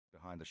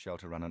Behind the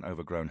shelter ran an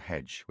overgrown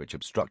hedge which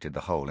obstructed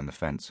the hole in the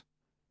fence.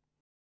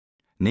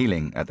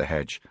 Kneeling at the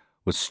hedge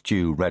was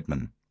Stu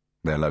Redman,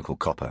 their local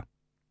copper.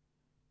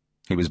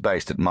 He was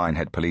based at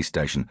Minehead Police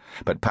Station,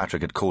 but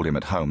Patrick had called him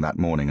at home that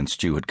morning and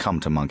Stu had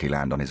come to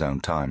Monkeyland on his own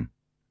time.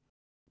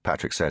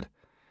 Patrick said,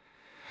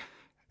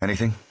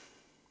 "Anything?"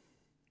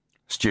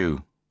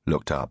 Stu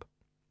looked up,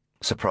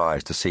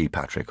 surprised to see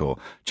Patrick, or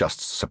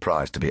just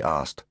surprised to be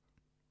asked.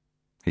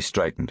 He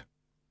straightened,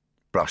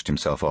 brushed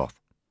himself off.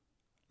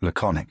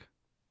 Laconic.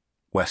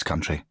 West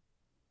Country.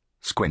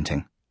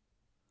 Squinting.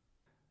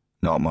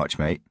 "Not much,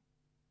 mate."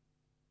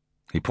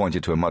 He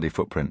pointed to a muddy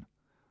footprint.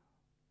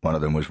 "One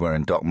of them was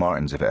wearing Doc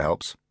Martens, if it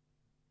helps."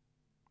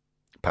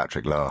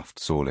 Patrick laughed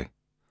sorely.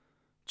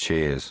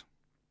 "Cheers."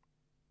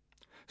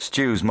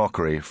 Stu's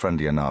mockery,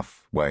 friendly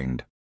enough,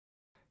 waned.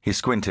 He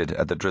squinted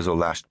at the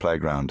drizzle-lashed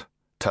playground,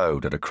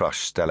 toed at a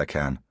crushed Stella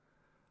can.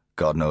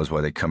 God knows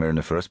why they'd come here in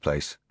the first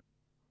place.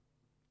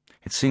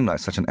 It seemed like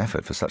such an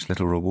effort for such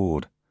little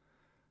reward.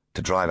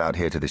 To drive out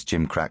here to this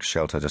gimcrack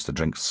shelter just to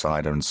drink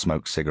cider and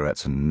smoke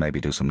cigarettes and maybe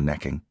do some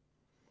necking.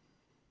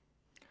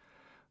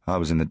 "I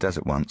was in the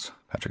desert once,"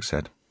 Patrick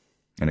said.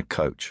 "In a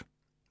coach.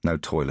 No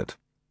toilet.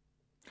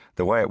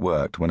 The way it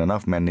worked, when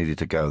enough men needed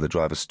to go, the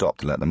driver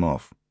stopped to let them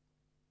off.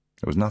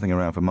 There was nothing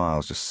around for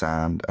miles, just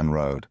sand and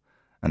road.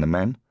 And the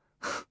men?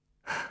 Do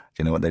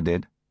you know what they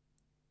did?"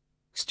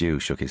 Stu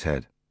shook his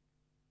head.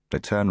 "They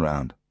turned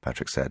round,"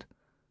 Patrick said,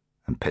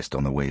 "and pissed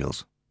on the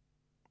wheels."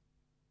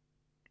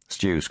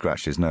 Stu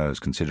scratched his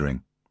nose,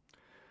 considering.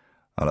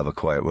 "I'll have a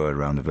quiet word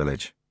round the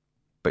village.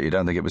 But you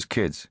don't think it was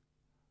kids?"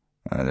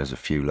 "There's a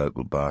few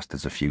local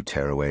bastards, a few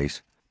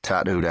tearaways,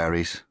 tattooed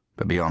Harrys,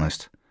 but be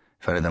honest,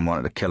 if any of them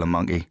wanted to kill a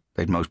monkey,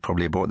 they'd most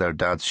probably have brought their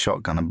dad's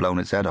shotgun and blown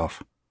its head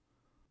off."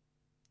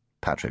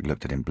 Patrick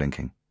looked at him,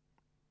 blinking.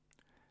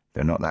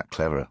 "They're not that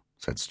clever,"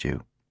 said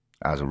Stu,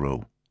 "as a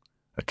rule.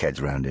 A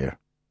kids round here."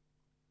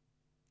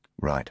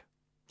 "Right,"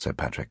 said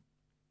Patrick.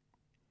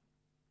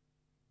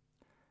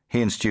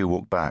 He and Stu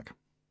walked back,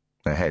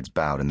 their heads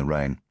bowed in the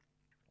rain.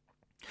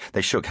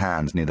 They shook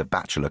hands near the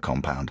bachelor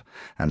compound,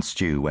 and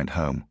Stu went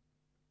home.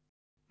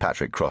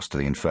 Patrick crossed to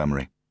the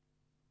infirmary.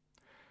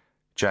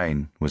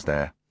 Jane was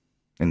there,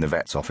 in the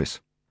vet's office.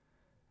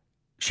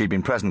 She'd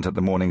been present at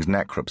the morning's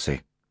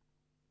necropsy.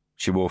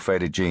 She wore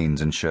faded jeans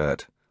and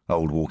shirt,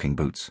 old walking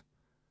boots.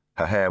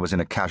 Her hair was in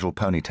a casual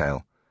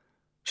ponytail.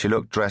 She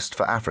looked dressed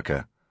for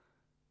Africa.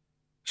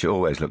 She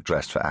always looked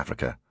dressed for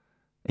Africa,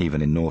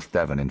 even in North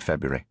Devon in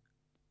February.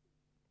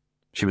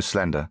 She was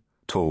slender,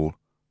 tall,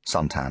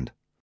 suntanned.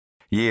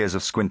 Years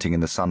of squinting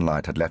in the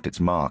sunlight had left its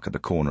mark at the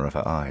corner of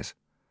her eyes.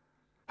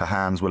 Her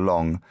hands were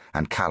long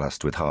and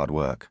calloused with hard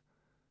work.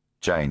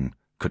 Jane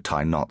could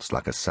tie knots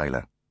like a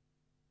sailor.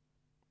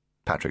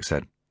 Patrick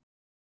said,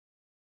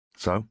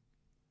 "So?"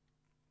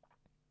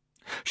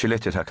 She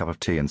lifted her cup of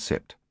tea and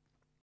sipped.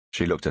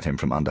 She looked at him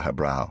from under her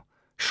brow,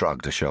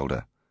 shrugged a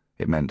shoulder.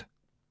 It meant,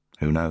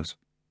 who knows?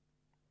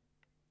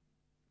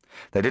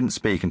 They didn't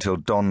speak until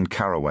Don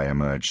Carraway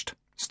emerged,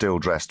 still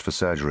dressed for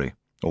surgery,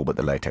 all but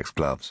the latex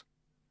gloves.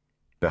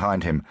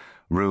 Behind him,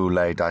 Rue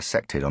lay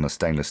dissected on a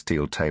stainless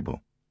steel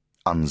table,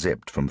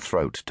 unzipped from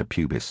throat to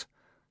pubis,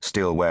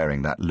 still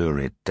wearing that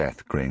lurid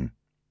death grin.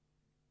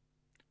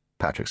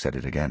 Patrick said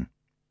it again.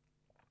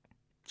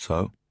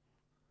 "So?"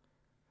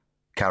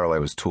 Carraway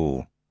was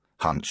tall,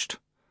 hunched,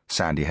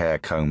 sandy hair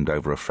combed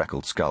over a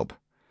freckled scalp.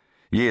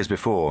 Years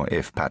before,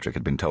 if Patrick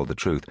had been told the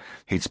truth,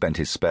 he'd spent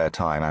his spare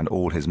time and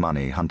all his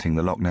money hunting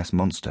the Loch Ness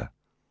Monster.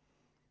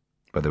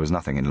 But there was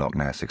nothing in Loch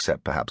Ness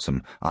except perhaps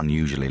some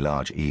unusually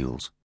large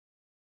eels.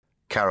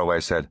 Carraway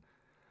said,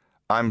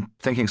 "I'm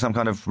thinking some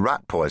kind of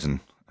rat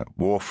poison.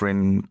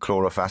 Warfarin,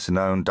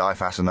 chlorofascinone,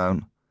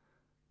 difascinone."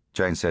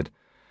 Jane said,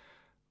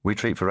 "We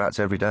treat for rats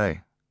every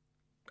day."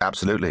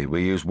 "Absolutely,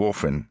 we use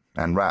warfarin.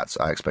 And rats,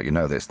 I expect you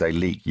know this, they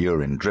leak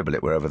urine, dribble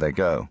it wherever they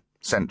go,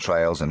 scent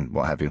trails and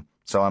what have you.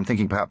 So I'm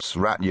thinking perhaps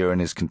rat urine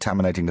is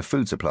contaminating the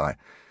food supply.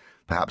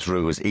 Perhaps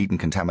Rue has eaten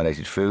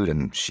contaminated food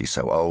and she's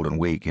so old and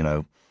weak, you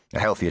know, a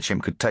healthier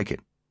chimp could take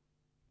it."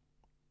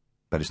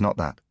 "But it's not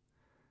that."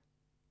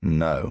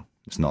 "No,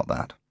 it's not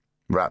that.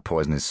 Rat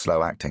poison is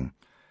slow-acting.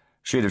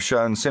 She'd have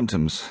shown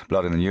symptoms,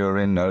 blood in the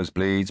urine,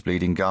 nosebleeds,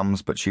 bleeding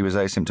gums, but she was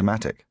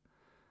asymptomatic."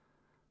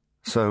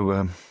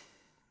 "So,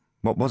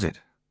 what was it?"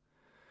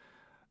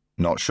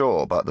 "Not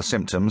sure, but the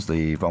symptoms,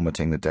 the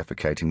vomiting, the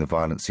defecating, the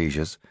violent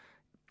seizures,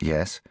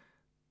 yes.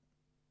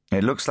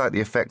 It looks like the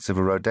effects of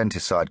a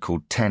rodenticide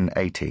called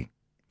 1080,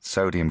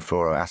 sodium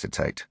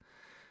fluoroacetate.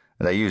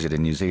 They use it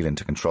in New Zealand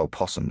to control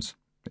possums.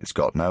 It's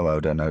got no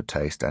odour, no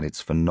taste, and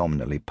it's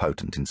phenomenally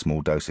potent in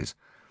small doses.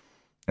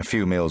 A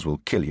few meals will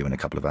kill you in a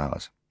couple of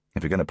hours.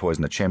 If you're going to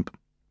poison a chimp,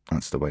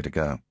 that's the way to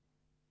go."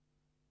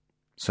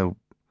 "So,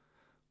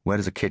 where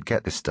does a kid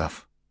get this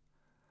stuff?"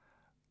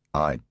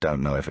 "I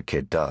don't know if a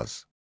kid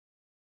does."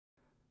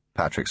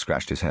 Patrick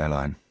scratched his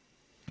hairline,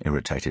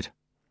 irritated.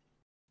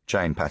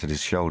 Jane patted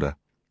his shoulder,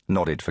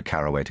 nodded for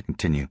Carraway to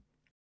continue.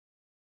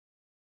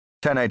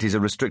 1080's a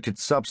restricted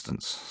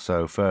substance,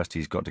 so first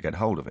he's got to get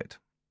hold of it.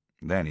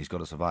 Then he's got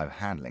to survive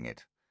handling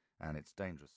it, and it's dangerous.